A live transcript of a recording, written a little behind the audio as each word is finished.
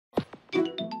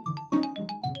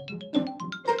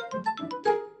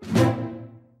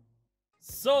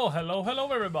So,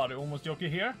 hello everybody, Almost Jockey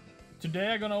here.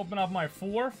 Today I'm gonna open up my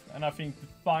fourth, and I think the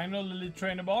final Elite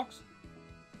Trainer box.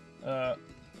 And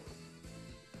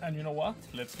you know what?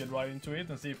 Let's get right into it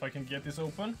and see if I can get this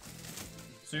open.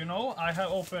 So you know, I have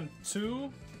opened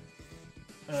two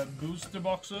booster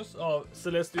boxes of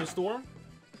Celestial Storm.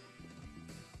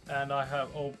 And I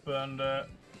have opened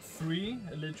 3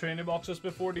 Elite Trainer boxes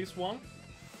before this one.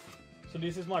 So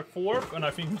this is my fourth, and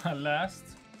I think my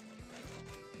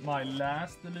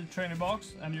last Elite Trainer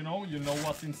box. And you know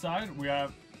what's inside. We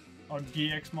have our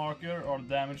GX marker, our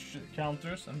damage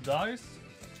counters and dice.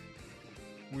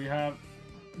 We have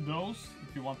those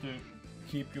if you want to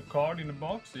keep your card in the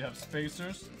box. You have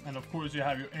spacers, and of course you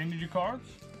have your energy cards.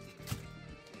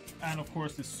 And of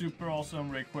course the super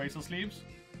awesome Rayquaza sleeves.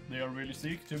 They are really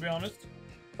sick, to be honest.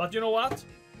 But you know what?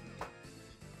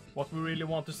 What we really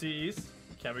want to see is,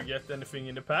 can we get anything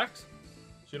in the packs?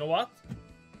 So you know what?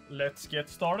 Let's get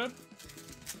started.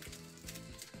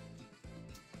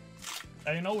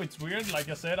 And you know, it's weird. Like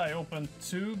I said, I opened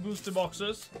 2 booster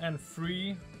boxes and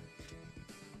 3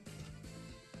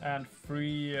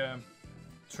 Elite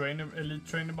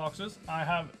Trainer boxes. I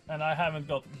haven't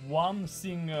got one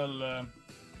single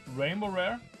Rainbow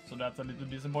Rare, so that's a little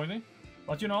disappointing.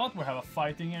 But you know what? We have a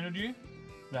Fighting Energy,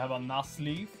 we have a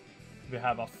Nuzleaf, we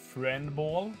have a Friend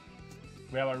Ball,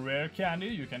 we have a Rare Candy.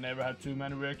 You can never have too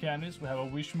many Rare Candies. We have a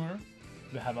Wishmer,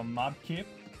 we have a Mudkip,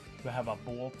 we have a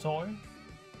Ball Toy,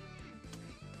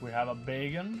 we have a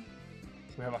Bagon,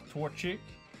 we have a Torchic,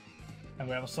 and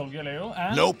we have a Solgaleo,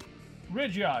 and nope,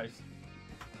 Regice.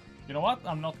 You know what?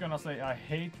 I'm not gonna say I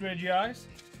hate Regice,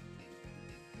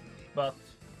 but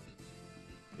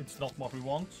it's not what we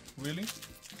want, really.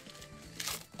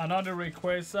 Another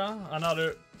Rayquaza,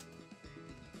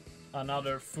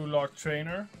 another full art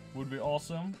trainer would be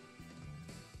awesome.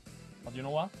 But you know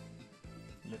what?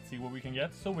 Let's see what we can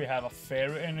get. So we have a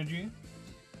Fairy Energy,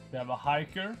 we have a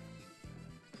Hiker,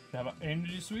 we have an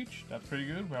Energy Switch, that's pretty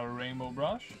good. We have a Rainbow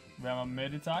Brush, we have a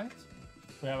Meditite,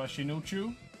 we have a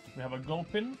Shinuchu, we have a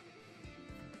Gulpin,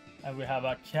 and we have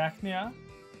a Cacnea,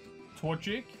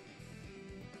 Torchic,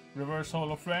 Reverse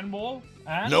Holo Friend Ball,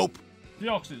 and nope,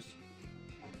 Deoxys.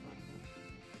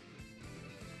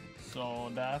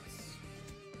 So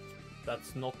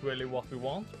that's not really what we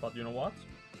want, but you know what?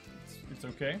 It's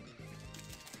okay.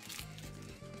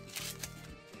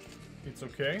 It's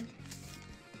okay.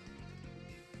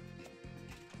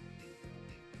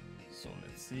 So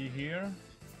let's see here.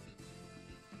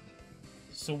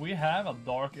 So we have a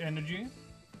Dark Energy,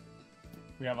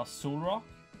 we have a Solrock,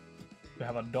 we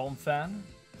have a Donphan,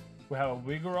 we have a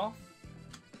Vigoroth,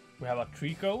 we have a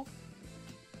Trico,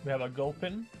 we have a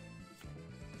Gulpin,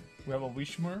 we have a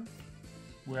Wishmer,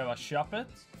 we have a Shuppet,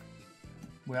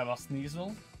 we have a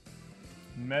Sneasel,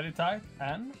 Meditite,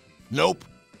 and nope,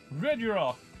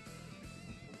 Regirock.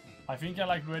 I think I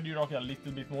like Regirock a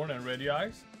little bit more than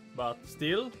Regice, but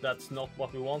still, that's not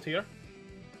what we want here.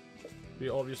 We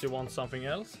obviously want something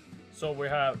else. So we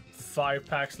have 5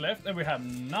 packs left, and we have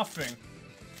nothing.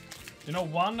 You know,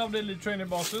 one of the Elite Trainer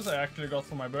boxes I actually got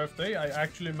for my birthday, I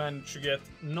actually managed to get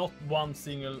not one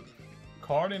single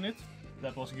card in it.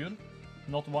 That was good.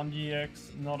 Not one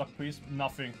GX, not a Prism,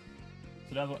 nothing.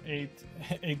 So that was 8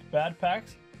 bad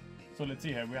packs. So let's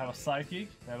see here. We have a Psychic,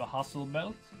 we have a Hustle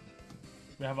Belt,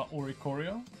 we have a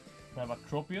Oricorio, we have a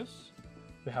Tropius,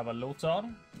 we have a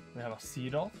Lotad, we have a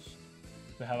Seedot,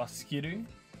 we have a Skiddy,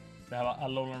 we have a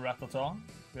Alolan Rattata,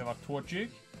 we have a Torchic,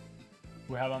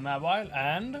 we have a Mabile,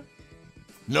 and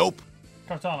nope,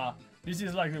 Kartana. This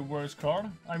is like the worst card.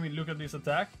 I mean, look at this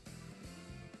attack.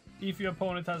 If your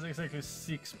opponent has exactly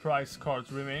 6 prize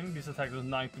cards remaining, this attack does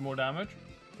 90 more damage.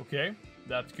 Okay,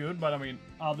 that's good, but I mean,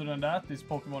 other than that, this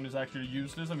Pokemon is actually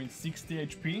useless. I mean, 60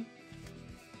 HP.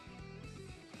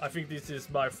 I think this is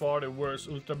by far the worst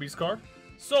Ultra Beast card.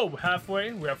 So,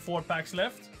 halfway, we have 4 packs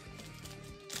left.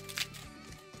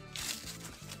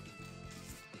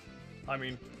 I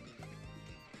mean,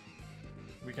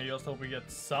 we can just hope we get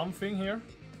something here.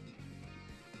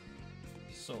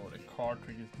 So the card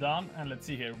trick is done, and let's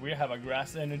see here. We have a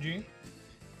Grass Energy,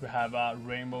 we have a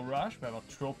Rainbow Rush, we have a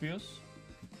Tropius,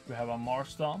 we have a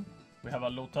Markstomp, we have a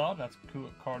Lotad, that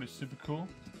cool, card is super cool.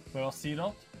 We have a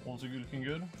Seedot, also good, looking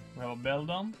good. We have a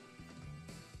Beldum,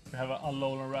 we have a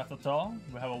Alolan Rattata,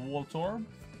 we have a Voltorb,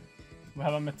 we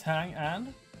have a Metang,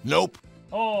 and nope.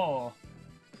 Oh!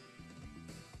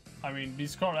 I mean,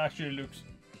 this card actually looks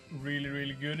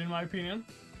really good in my opinion.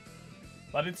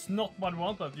 But it's not what I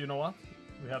want, but you know what?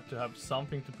 We have to have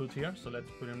something to put here, so let's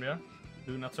put him there.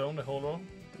 Lunatone, the holo.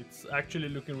 It's actually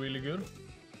looking really good.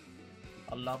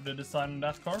 I love the design on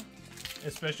that card,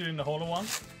 especially in the holo one.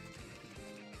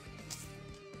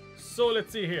 So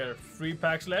let's see here. 3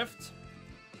 packs left.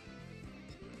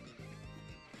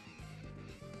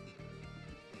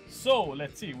 So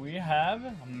let's see. We have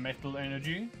a Metal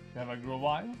Energy. We have a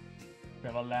Grovile. We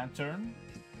have a Lantern.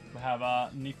 We have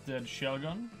a Knitted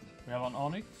Shellgun. We have an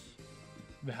Onyx.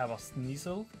 We have a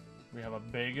Sneasel. We have a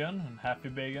Bacon and Happy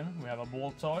Bacon. We have a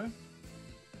Boltoy.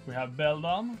 We have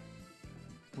Beldam.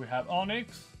 We have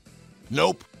Onyx.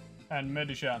 Nope. And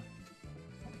Medichan.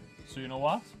 So you know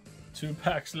what? 2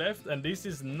 packs left and this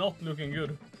is not looking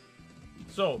good.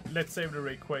 So let's save the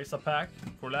Rayquaza pack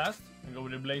for last and go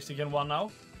with the Blaziken one now.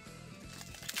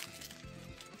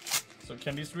 So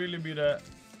can this really be the...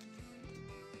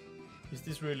 Is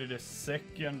this really the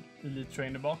second Elite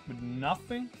Trainer box with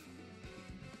nothing?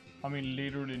 I mean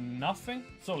literally nothing.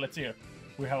 So let's see here.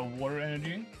 We have a Water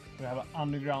Energy. We have an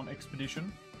Underground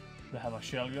Expedition. We have a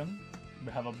Shellgun.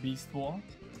 We have a Beast Ball.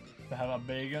 We have a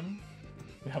Bacon.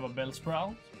 We have a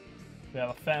Bellsprout. We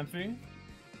have a Fanfi.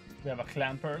 We have a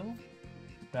Clamperl.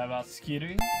 We have a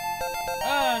Skitty.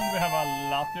 And we have a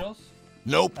Latios.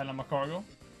 Nope. And a Macargo.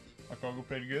 Macargo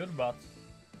pretty good, but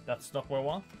that's not what I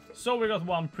want. So we got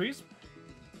 1 Prism.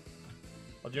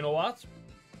 But you know what?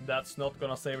 That's not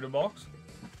gonna save the box.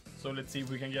 So let's see if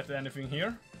we can get anything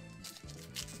here.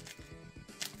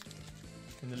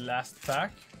 In the last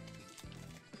pack.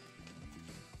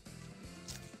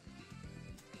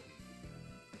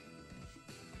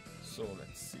 So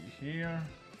let's see here.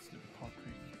 Let's do the card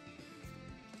trick.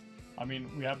 I mean,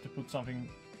 we have to put something.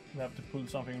 We have to pull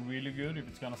something really good if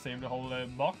it's gonna save the whole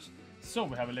box. So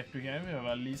we have Electric Energy, we have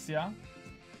Alicia,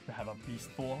 we have a Beast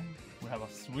Ball, we have a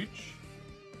Switch,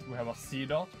 we have a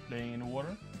Seedot playing in the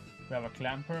water, we have a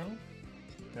Clamperl,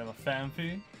 we have a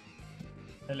Fanfi,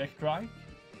 Electrike,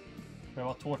 we have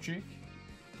a Torchic,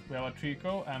 we have a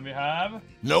Trico, and we have...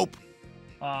 Nope.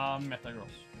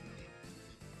 Metagross.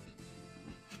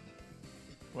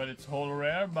 Well, it's holo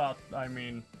rare, but I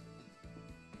mean...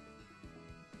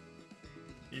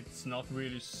 It's not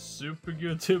really super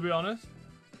good, to be honest.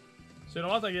 So you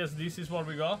know what, I guess this is what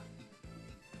we got.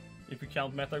 If we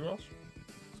count Metagross.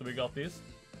 So we got this.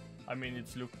 I mean,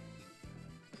 it's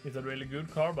a really good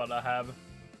card, but I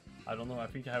don't know, I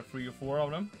think I have 3 or 4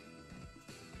 of them.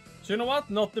 So you know what,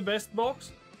 not the best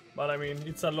box. But I mean,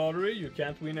 it's a lottery, you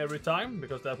can't win every time,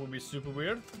 because that would be super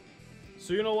weird.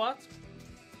 So you know what,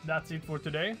 that's it for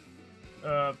today.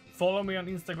 Follow me on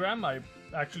Instagram, I'm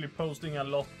actually posting a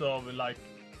lot of like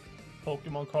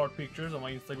Pokemon card pictures on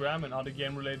my Instagram and other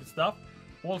game related stuff.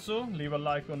 Also, leave a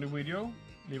like on the video,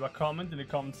 leave a comment in the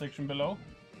comment section below.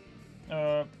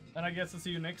 And I guess I'll see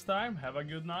you next time. Have a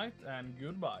good night and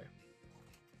goodbye.